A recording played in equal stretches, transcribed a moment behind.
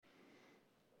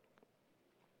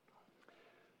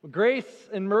Grace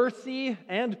and mercy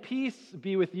and peace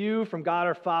be with you from God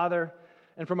our Father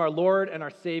and from our Lord and our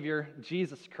Savior,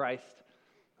 Jesus Christ.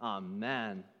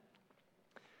 Amen.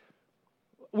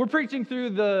 We're preaching through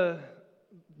the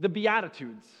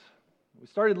Beatitudes. We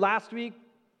started last week.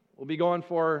 We'll be going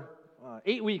for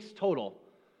 8 weeks total.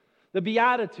 The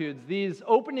Beatitudes, these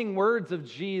opening words of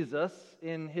Jesus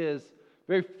in his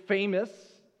very famous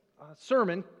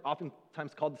sermon,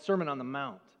 oftentimes called the Sermon on the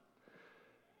Mount.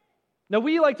 Now,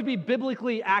 we like to be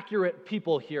biblically accurate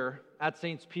people here at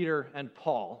St. Peter and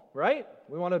Paul, right?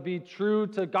 We want to be true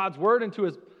to God's Word and to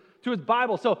His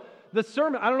Bible. So the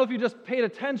sermon, I don't know if you just paid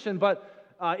attention, but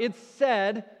it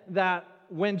said that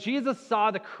when Jesus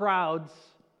saw the crowds,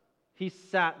 He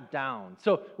sat down.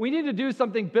 So we need to do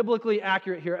something biblically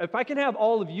accurate here. If I can have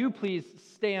all of you please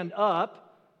stand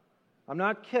up. I'm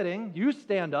not kidding. You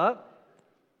stand up.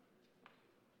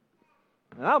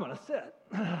 And I'm going to sit.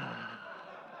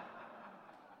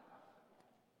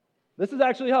 This is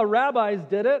actually how rabbis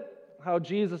did it, how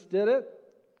Jesus did it.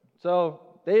 So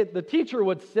the teacher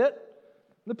would sit,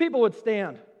 the people would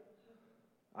stand.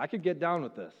 I could get down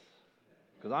with this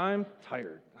because I'm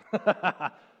tired. Do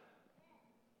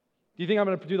you think I'm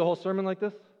going to do the whole sermon like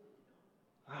this?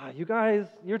 You guys,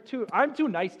 I'm too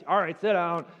nice. All right, sit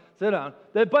down.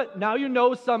 But now you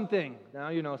know something.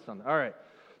 All right.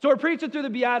 So we're preaching through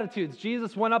the Beatitudes.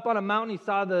 Jesus went up on a mountain. He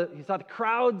saw the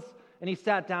crowds, and he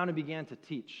sat down and began to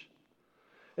teach.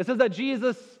 It says that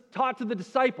Jesus taught to the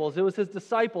disciples. It was his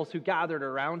disciples who gathered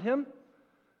around him.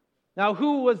 Now,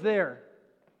 who was there?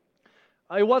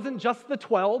 It wasn't just the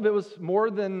 12. It was more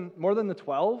than the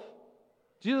 12.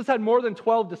 Jesus had more than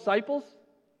 12 disciples.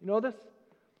 You know this?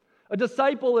 A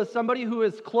disciple is somebody who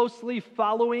is closely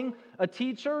following a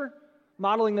teacher,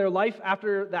 modeling their life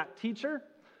after that teacher.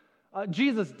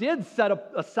 Jesus did set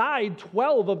aside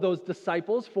 12 of those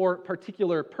disciples for a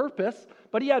particular purpose,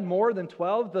 but he had more than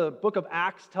 12. The book of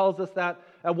Acts tells us that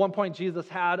at one point Jesus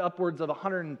had upwards of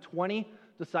 120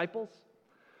 disciples.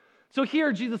 So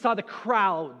here Jesus saw the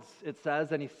crowds, it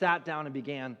says, and he sat down and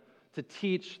began to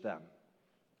teach them.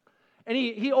 And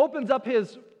he opens up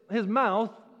his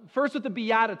mouth, first with the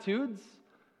Beatitudes,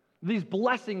 these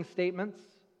blessing statements,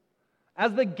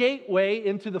 as the gateway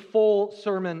into the full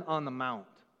Sermon on the Mount.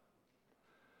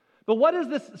 But what is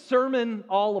this sermon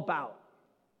all about?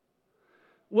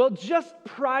 Well, just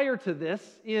prior to this,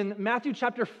 in Matthew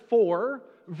chapter 4,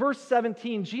 verse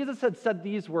 17, Jesus had said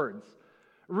these words,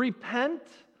 "Repent,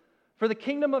 for the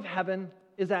kingdom of heaven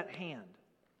is at hand."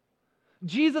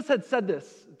 Jesus had said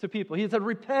this to people. He had said,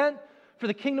 "Repent, for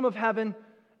the kingdom of heaven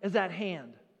is at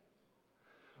hand."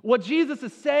 What Jesus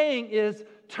is saying is,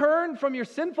 turn from your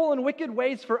sinful and wicked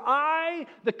ways, for I,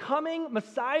 the coming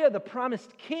Messiah, the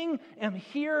promised King, am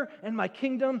here, and my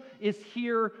kingdom is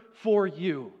here for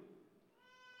you.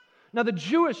 Now, the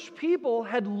Jewish people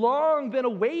had long been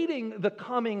awaiting the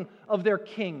coming of their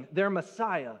King, their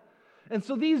Messiah. And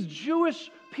so these Jewish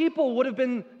people would have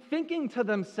been thinking to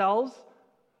themselves,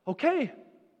 okay,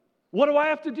 what do I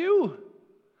have to do?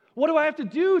 What do I have to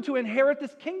do to inherit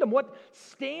this kingdom? What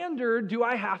standard do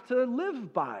I have to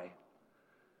live by?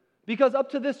 Because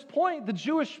up to this point, the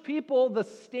Jewish people, the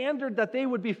standard that they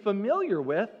would be familiar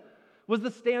with was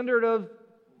the standard of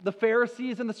the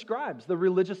Pharisees and the scribes, the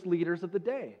religious leaders of the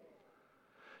day.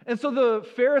 And so the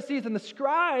Pharisees and the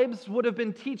scribes would have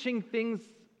been teaching things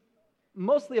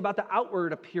mostly about the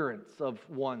outward appearance of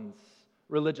one's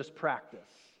religious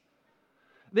practice.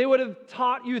 They would have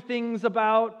taught you things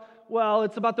about, well,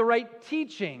 it's about the right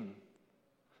teaching,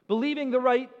 believing the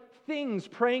right things,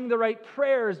 praying the right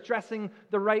prayers, dressing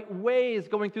the right ways,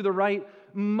 going through the right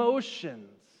motions.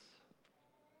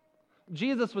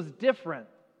 Jesus was different.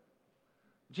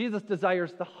 Jesus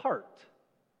desires the heart.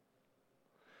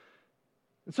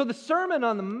 And so the Sermon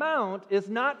on the Mount is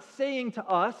not saying to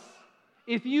us,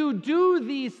 if you do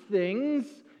these things,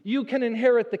 you can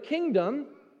inherit the kingdom.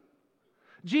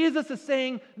 Jesus is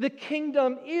saying, the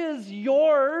kingdom is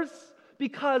yours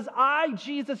because I,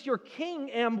 Jesus, your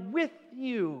King, am with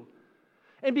you.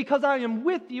 And because I am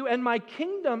with you and my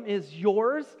kingdom is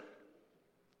yours,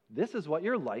 this is what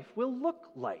your life will look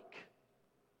like.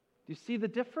 Do you see the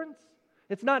difference?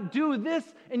 It's not do this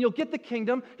and you'll get the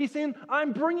kingdom. He's saying,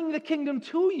 I'm bringing the kingdom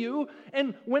to you,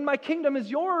 and when my kingdom is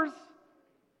yours,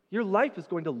 your life is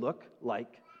going to look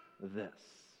like this.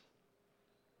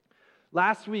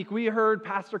 Last week, we heard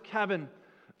Pastor Kevin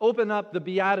open up the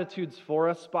Beatitudes for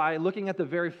us by looking at the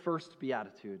very first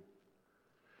Beatitude.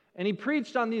 And he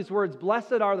preached on these words,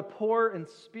 "Blessed are the poor in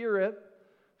spirit,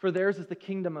 for theirs is the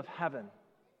kingdom of heaven."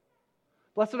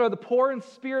 Blessed are the poor in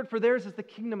spirit, for theirs is the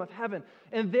kingdom of heaven.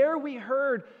 And there we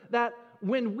heard that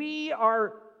when we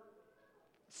are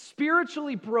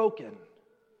spiritually broken,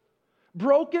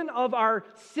 broken of our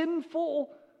sinful,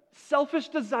 selfish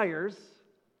desires,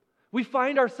 we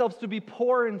find ourselves to be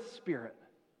poor in spirit.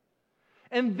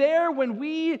 And there, when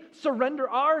we surrender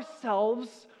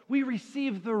ourselves, we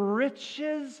receive the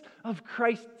riches of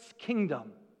Christ's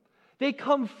kingdom. They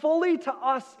come fully to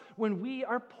us when we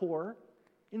are poor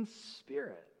in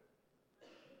spirit.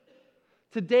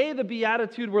 Today, the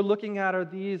beatitude we're looking at are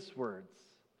these words.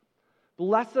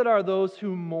 Blessed are those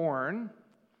who mourn,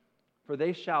 for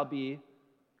they shall be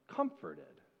comforted.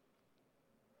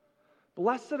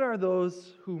 Blessed are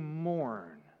those who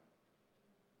mourn.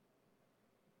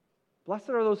 Blessed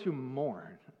are those who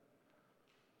mourn.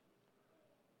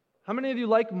 How many of you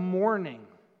like mourning?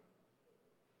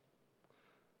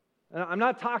 And I'm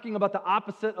not talking about the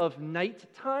opposite of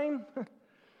nighttime.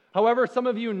 However, some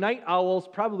of you night owls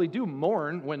probably do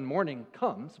mourn when morning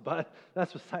comes, but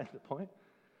that's beside the point.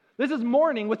 This is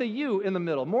mourning with a U in the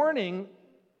middle. Mourning,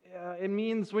 it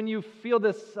means when you feel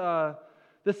this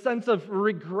sense of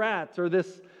regret or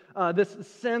this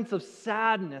sense of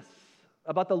sadness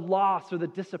about the loss or the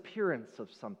disappearance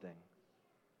of something.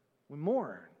 We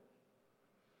mourn.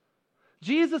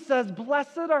 Jesus says,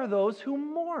 blessed are those who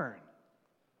mourn.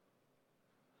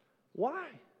 Why?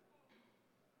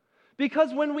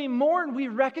 Because when we mourn, we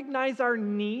recognize our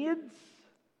needs.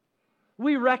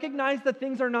 We recognize that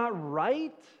things are not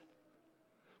right.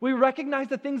 We recognize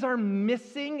that things are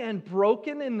missing and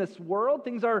broken in this world.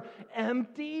 Things are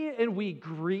empty, and we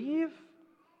grieve.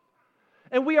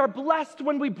 And we are blessed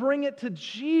when we bring it to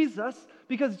Jesus,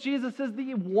 because Jesus is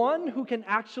the one who can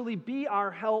actually be our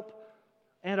help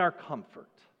and our comfort.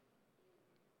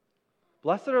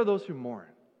 Blessed are those who mourn.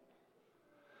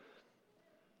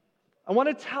 I want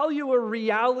to tell you a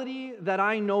reality that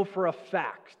I know for a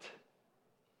fact.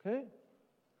 Okay?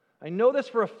 I know this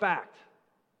for a fact.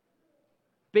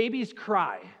 Babies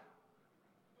cry.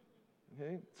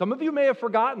 Okay? Some of you may have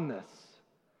forgotten this.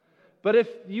 But if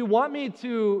you want me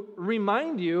to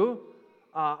remind you,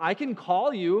 I can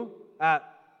call you at,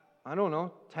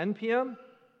 10 p.m.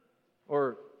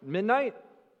 or midnight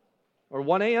or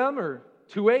 1 a.m. or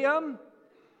 2 a.m.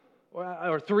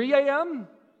 or 3 a.m.,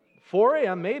 4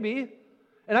 a.m. maybe,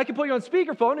 and I can put you on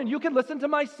speakerphone and you can listen to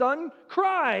my son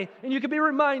cry, and you can be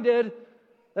reminded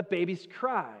that babies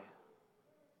cry.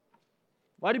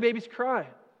 Why do babies cry?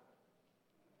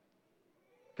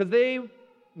 Because they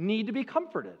need to be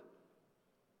comforted.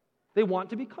 They want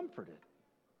to be comforted.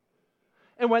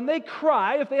 And when they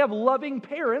cry, if they have loving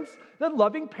parents, then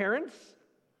loving parents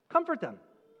comfort them.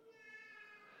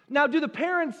 Now, do the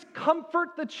parents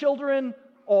comfort the children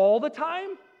all the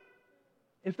time?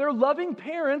 If they're loving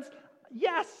parents,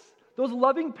 yes, those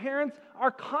loving parents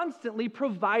are constantly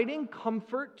providing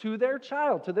comfort to their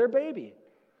child, to their baby.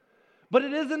 But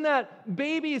it is in that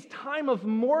baby's time of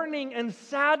mourning and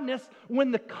sadness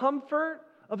when the comfort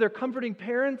of their comforting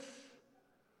parents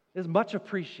is much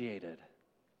appreciated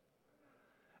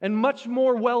and much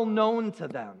more well known to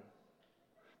them.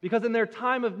 Because in their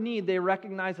time of need, they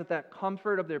recognize that that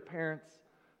comfort of their parents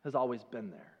has always been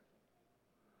there.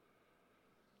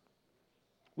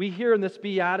 We hear in this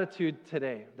beatitude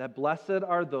today that blessed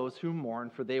are those who mourn,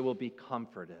 for they will be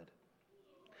comforted.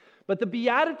 But the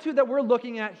beatitude that we're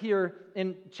looking at here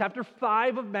in chapter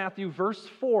 5 of Matthew, verse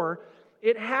 4,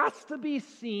 it has to be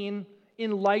seen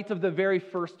in light of the very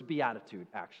first beatitude,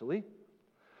 actually.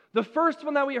 The first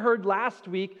one that we heard last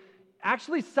week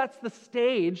actually sets the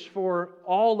stage for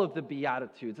all of the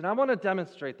beatitudes. And I want to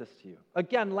demonstrate this to you.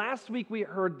 Again, last week we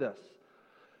heard this.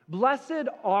 Blessed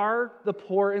are the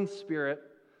poor in spirit,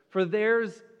 for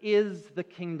theirs is the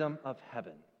kingdom of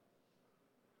heaven.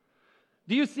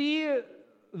 Do you see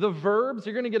the verbs?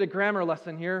 You're going to get a grammar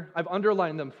lesson here. I've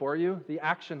underlined them for you, the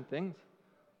action things.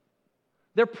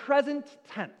 They're present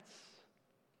tense.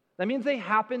 That means they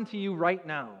happen to you right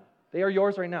now. They are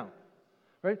yours right now.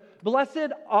 Right?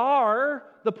 Blessed are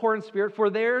the poor in spirit, for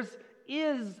theirs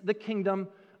is the kingdom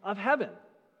of heaven.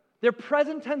 They're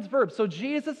present tense verbs. So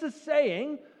Jesus is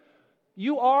saying,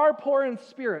 you are poor in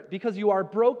spirit because you are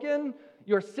broken,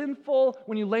 you're sinful.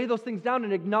 When you lay those things down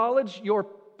and acknowledge your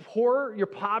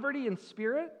poverty in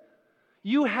spirit,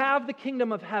 you have the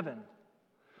kingdom of heaven.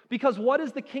 Because what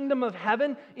is the kingdom of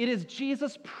heaven? It is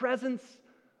Jesus' presence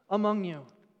among you.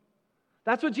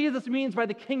 That's what Jesus means by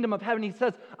the kingdom of heaven. He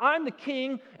says, I'm the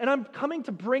king, and I'm coming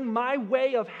to bring my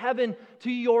way of heaven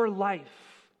to your life.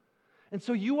 And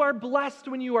so you are blessed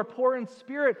when you are poor in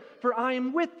spirit, for I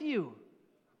am with you.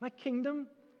 My kingdom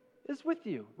is with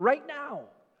you right now.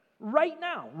 Right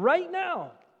now. Right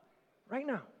now. Right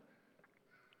now.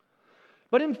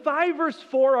 But in 5 verse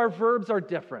 4, our verbs are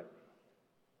different.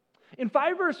 In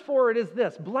 5 verse 4, it is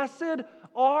this: blessed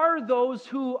are those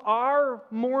who are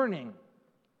mourning.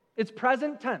 It's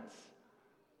present tense.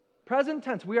 Present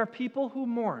tense. We are people who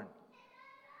mourn.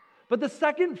 But the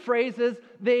second phrase is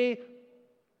they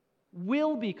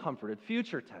will be comforted.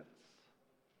 Future tense.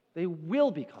 They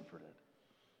will be comforted.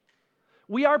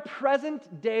 We are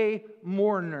present day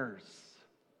mourners.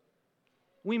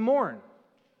 We mourn.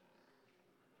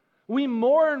 We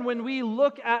mourn when we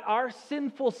look at our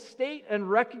sinful state and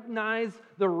recognize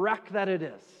the wreck that it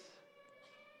is.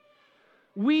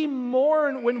 We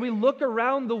mourn when we look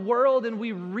around the world and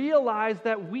we realize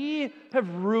that we have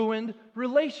ruined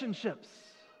relationships.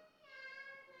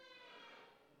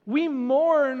 We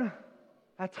mourn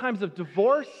at times of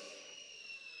divorce.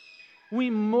 We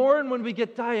mourn when we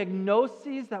get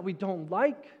diagnoses that we don't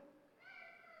like.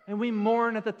 And we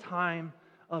mourn at the time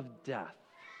of death.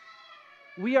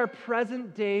 We are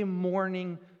present-day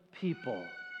mourning people.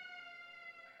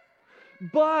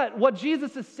 But what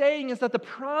Jesus is saying is that the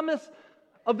promise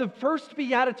of the first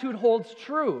beatitude holds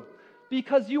true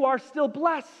because you are still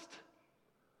blessed.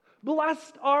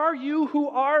 Blessed are you who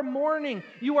are mourning.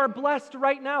 You are blessed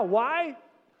right now. Why?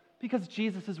 Because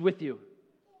Jesus is with you.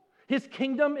 His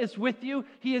kingdom is with you.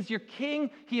 He is your king.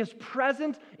 He is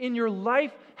present in your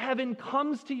life. Heaven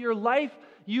comes to your life.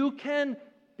 You can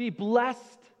be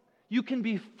blessed. You can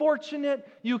be fortunate.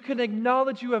 You can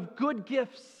acknowledge you have good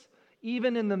gifts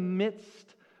even in the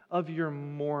midst of your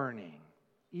mourning.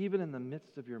 Even in the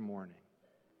midst of your mourning.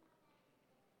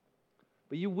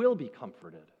 But you will be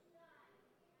comforted.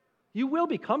 You will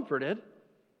be comforted.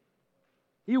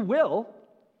 You will.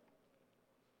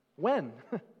 When?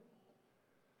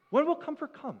 When will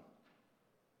comfort come?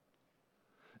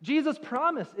 Jesus'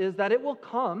 promise is that it will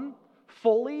come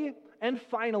fully and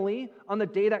finally on the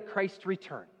day that Christ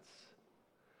returns.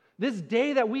 This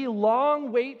day that we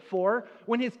long wait for,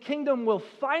 when His kingdom will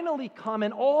finally come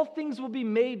and all things will be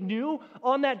made new,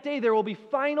 on that day there will be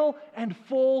final and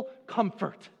full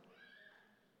comfort.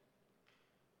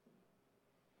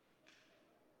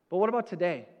 But what about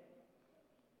today?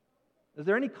 Is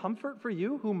there any comfort for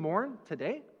you who mourn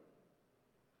today?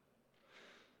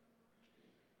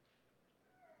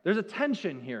 There's a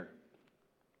tension here.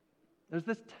 There's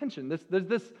this tension. There's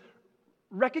this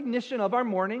recognition of our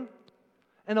mourning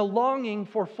and a longing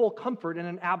for full comfort in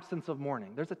an absence of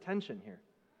mourning. There's a tension here.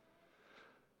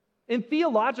 In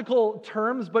theological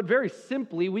terms, but very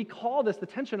simply, we call this the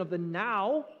tension of the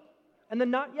now and the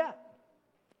not yet.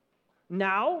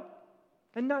 Now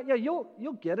and not yet.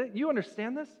 You'll get it. You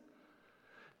understand this?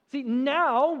 See,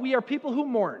 now we are people who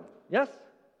mourn. Yes?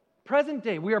 Present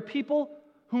day, we are people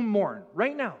who mourn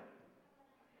right now.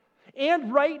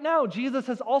 And right now, Jesus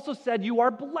has also said you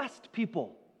are blessed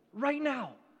people right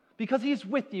now because He's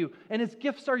with you and His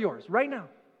gifts are yours right now.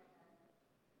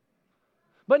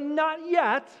 But not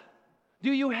yet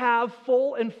do you have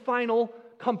full and final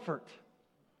comfort.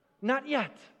 Not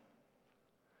yet.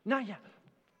 Not yet.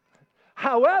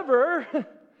 However,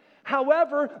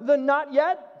 the not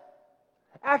yet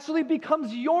actually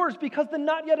becomes yours because the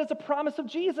not yet is a promise of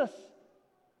Jesus.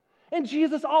 And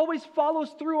Jesus always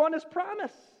follows through on His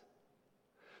promise.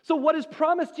 So what is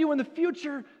promised you in the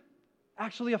future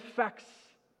actually affects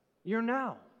your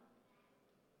now.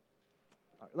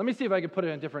 All right, let me see if I can put it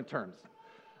in different terms.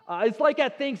 It's like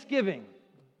at Thanksgiving,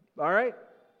 all right?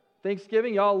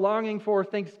 Thanksgiving, y'all longing for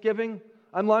Thanksgiving?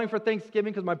 I'm longing for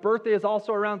Thanksgiving because my birthday is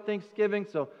also around Thanksgiving,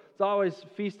 so it's always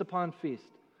feast upon feast.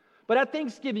 But at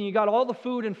Thanksgiving, you got all the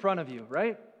food in front of you,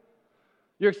 right?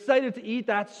 You're excited to eat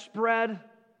that spread.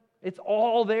 It's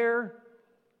all there.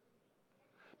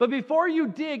 But before you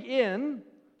dig in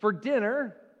for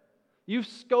dinner, you've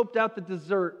scoped out the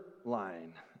dessert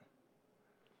line.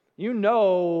 You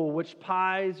know which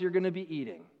pies you're going to be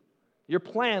eating. You're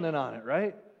planning on it,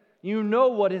 right? You know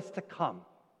what is to come.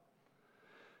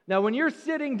 Now, when you're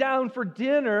sitting down for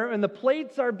dinner and the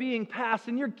plates are being passed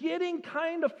and you're getting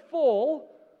kind of full,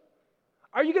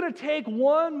 are you going to take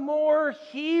one more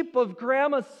heap of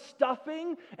grandma's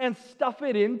stuffing and stuff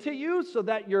it into you so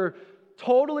that you're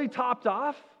totally topped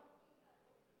off?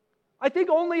 I think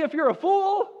only if you're a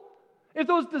fool. If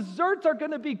those desserts are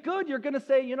going to be good, you're going to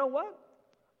say, you know what?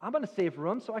 I'm going to save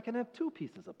room so I can have 2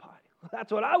 pieces of pie.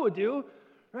 That's what I would do,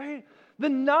 right? The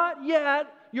not yet,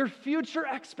 your future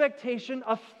expectation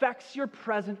affects your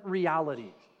present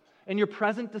reality and your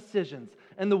present decisions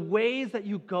and the ways that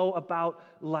you go about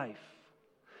life.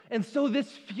 And so this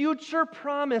future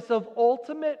promise of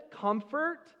ultimate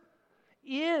comfort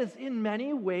is in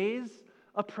many ways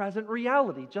a present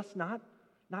reality, just not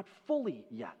fully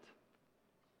yet.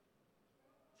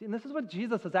 See, and this is what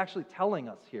Jesus is actually telling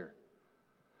us here.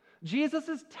 Jesus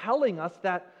is telling us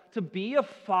that to be a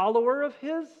follower of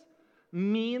his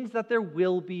means that there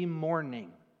will be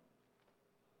mourning.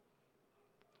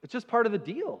 It's just part of the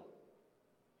deal.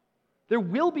 There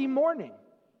will be mourning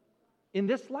in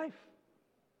this life.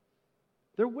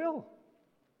 There will.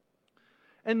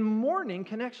 And mourning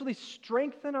can actually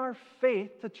strengthen our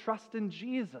faith to trust in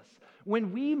Jesus.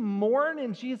 When we mourn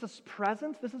in Jesus'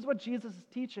 presence, this is what Jesus is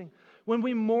teaching. When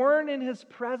we mourn in his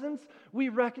presence, we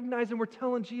recognize and we're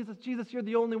telling Jesus, Jesus, you're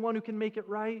the only one who can make it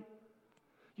right.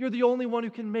 You're the only one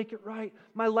who can make it right.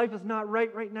 My life is not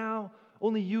right now.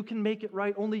 Only you can make it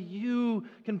right. Only you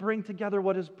can bring together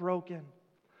what is broken.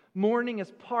 Mourning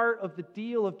is part of the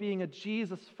deal of being a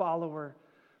Jesus follower.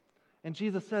 And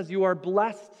Jesus says, you are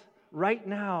blessed right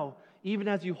now, even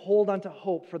as you hold on to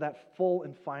hope for that full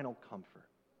and final comfort.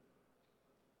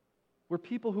 We're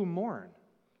people who mourn.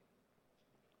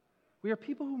 We are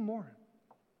people who mourn.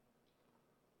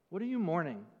 What are you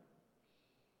mourning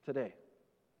today?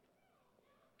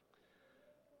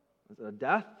 Is it a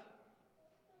death?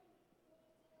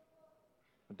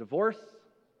 A divorce?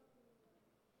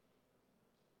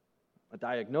 A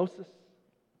diagnosis?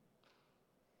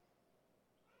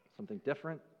 Something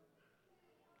different?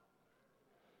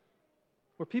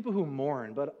 We're people who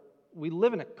mourn, but we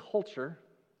live in a culture.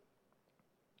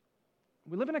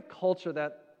 We live in a culture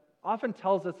that often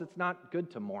tells us it's not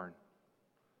good to mourn.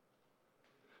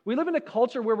 We live in a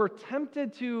culture where we're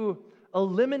tempted to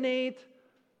eliminate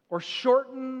or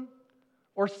shorten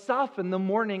or soften the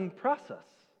mourning process.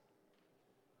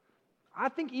 I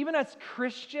think even as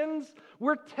Christians,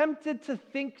 we're tempted to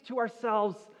think to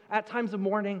ourselves at times of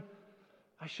mourning,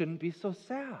 I shouldn't be so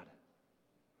sad.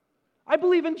 I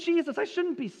believe in Jesus. I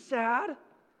shouldn't be sad.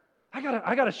 I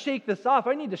gotta shake this off.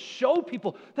 I need to show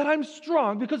people that I'm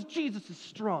strong because Jesus is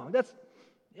strong. It's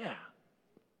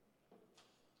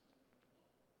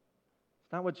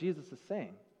not what Jesus is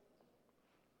saying.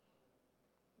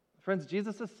 Friends,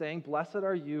 Jesus is saying, blessed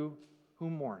are you who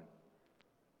mourn.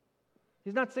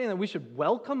 He's not saying that we should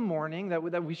welcome mourning,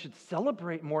 that we should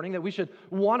celebrate mourning, that we should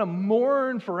want to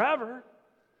mourn forever.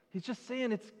 He's just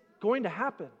saying it's going to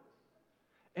happen.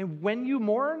 And when you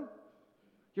mourn,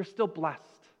 you're still blessed.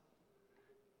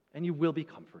 And you will be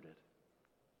comforted.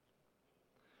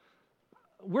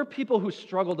 We're people who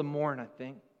struggle to mourn, I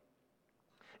think.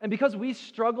 And because we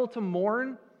struggle to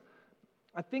mourn,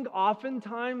 I think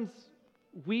oftentimes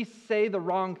we say the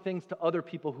wrong things to other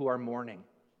people who are mourning.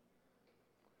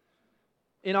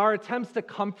 In our attempts to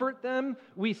comfort them,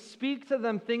 we speak to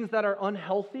them things that are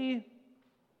unhealthy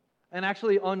and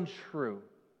actually untrue.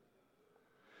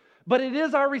 But it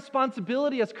is our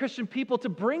responsibility as Christian people to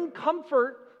bring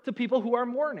comfort to people who are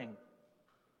mourning.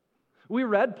 We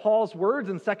read Paul's words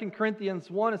in 2 Corinthians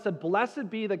 1. It said, blessed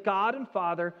be the God and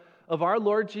Father of our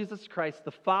Lord Jesus Christ,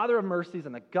 the Father of mercies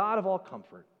and the God of all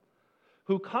comfort,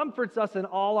 who comforts us in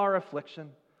all our affliction,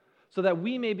 so that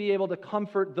we may be able to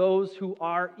comfort those who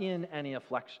are in any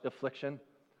affliction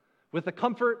with the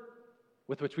comfort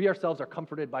with which we ourselves are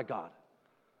comforted by God.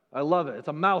 I love it. It's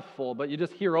a mouthful, but you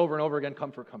just hear over and over again,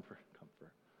 comfort, comfort,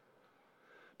 comfort.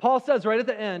 Paul says right at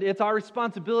the end, it's our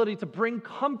responsibility to bring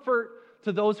comfort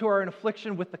to those who are in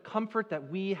affliction with the comfort that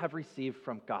we have received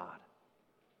from God.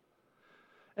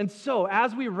 And so,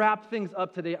 as we wrap things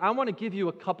up today, I want to give you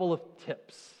a couple of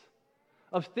tips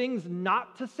of things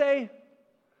not to say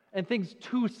and things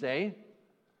to say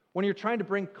when you're trying to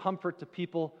bring comfort to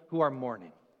people who are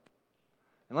mourning.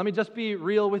 And let me just be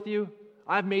real with you.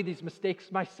 I've made these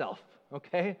mistakes myself,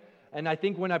 okay? And I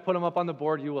think when I put them up on the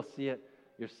board, you will see it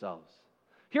yourselves.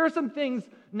 Here are some things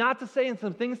not to say and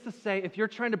some things to say if you're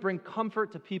trying to bring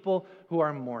comfort to people who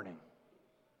are mourning.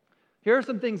 Here are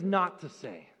some things not to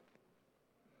say.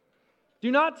 Do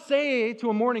not say to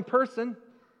a mourning person,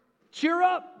 cheer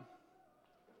up.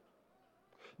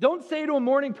 Don't say to a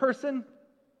mourning person,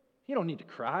 you don't need to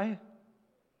cry.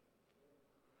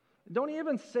 Don't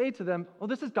even say to them, oh,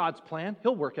 this is God's plan.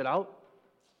 He'll work it out.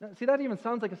 See, that even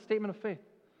sounds like a statement of faith.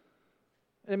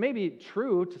 And it may be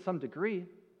true to some degree,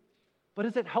 but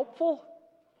is it helpful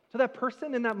to that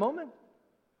person in that moment?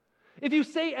 If you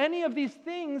say any of these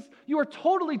things, you are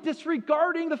totally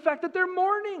disregarding the fact that they're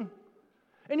mourning.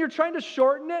 And you're trying to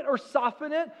shorten it or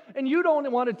soften it, and you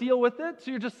don't want to deal with it,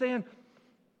 so you're just saying,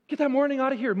 get that mourning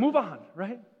out of here, move on,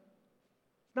 right?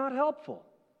 It's not helpful.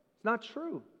 It's not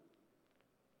true.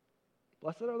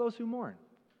 Blessed are those who mourn.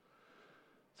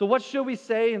 So what should we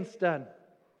say instead?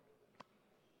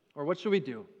 Or what should we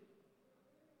do?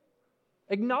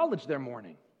 Acknowledge their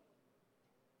mourning.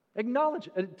 Acknowledge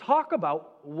it. Talk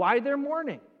about why they're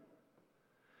mourning.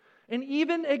 And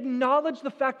even acknowledge the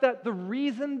fact that the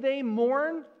reason they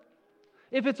mourn,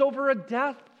 if it's over a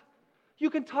death, you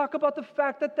can talk about the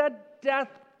fact that that death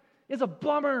is a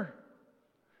bummer,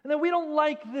 and that we don't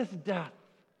like this death,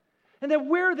 and that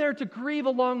we're there to grieve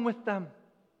along with them.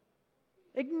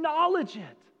 Acknowledge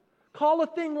it. Call a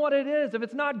thing what it is. If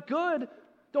it's not good,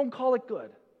 don't call it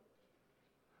good.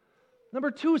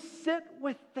 Number 2, sit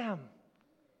with them.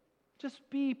 Just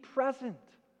be present.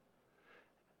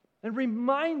 And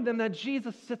remind them that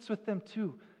Jesus sits with them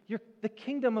too. The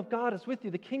kingdom of God is with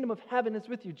you. The kingdom of heaven is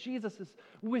with you. Jesus is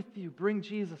with you. Bring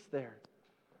Jesus there.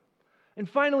 And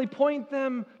finally, point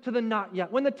them to the not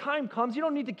yet. When the time comes, you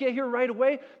don't need to get here right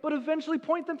away, but eventually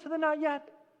point them to the not yet.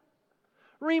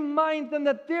 Remind them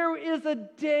that there is a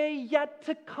day yet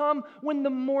to come when the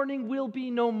morning will be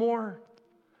no more.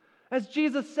 As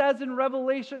Jesus says in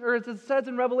Revelation, or as it says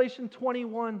in Revelation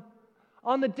 21,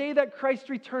 on the day that Christ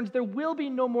returns, there will be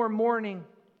no more mourning.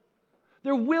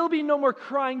 There will be no more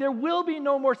crying. There will be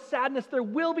no more sadness. There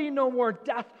will be no more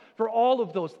death, for all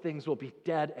of those things will be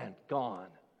dead and gone.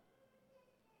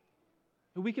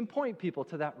 And we can point people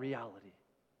to that reality.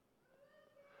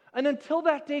 And until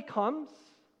that day comes,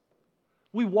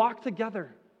 we walk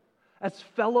together as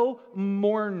fellow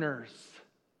mourners,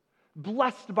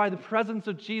 blessed by the presence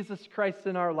of Jesus Christ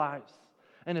in our lives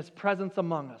and His presence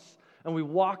among us. And we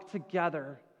walk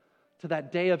together to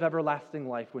that day of everlasting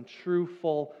life when true,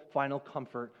 full, final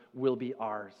comfort will be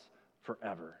ours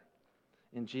forever.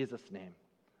 In Jesus' name,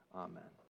 amen.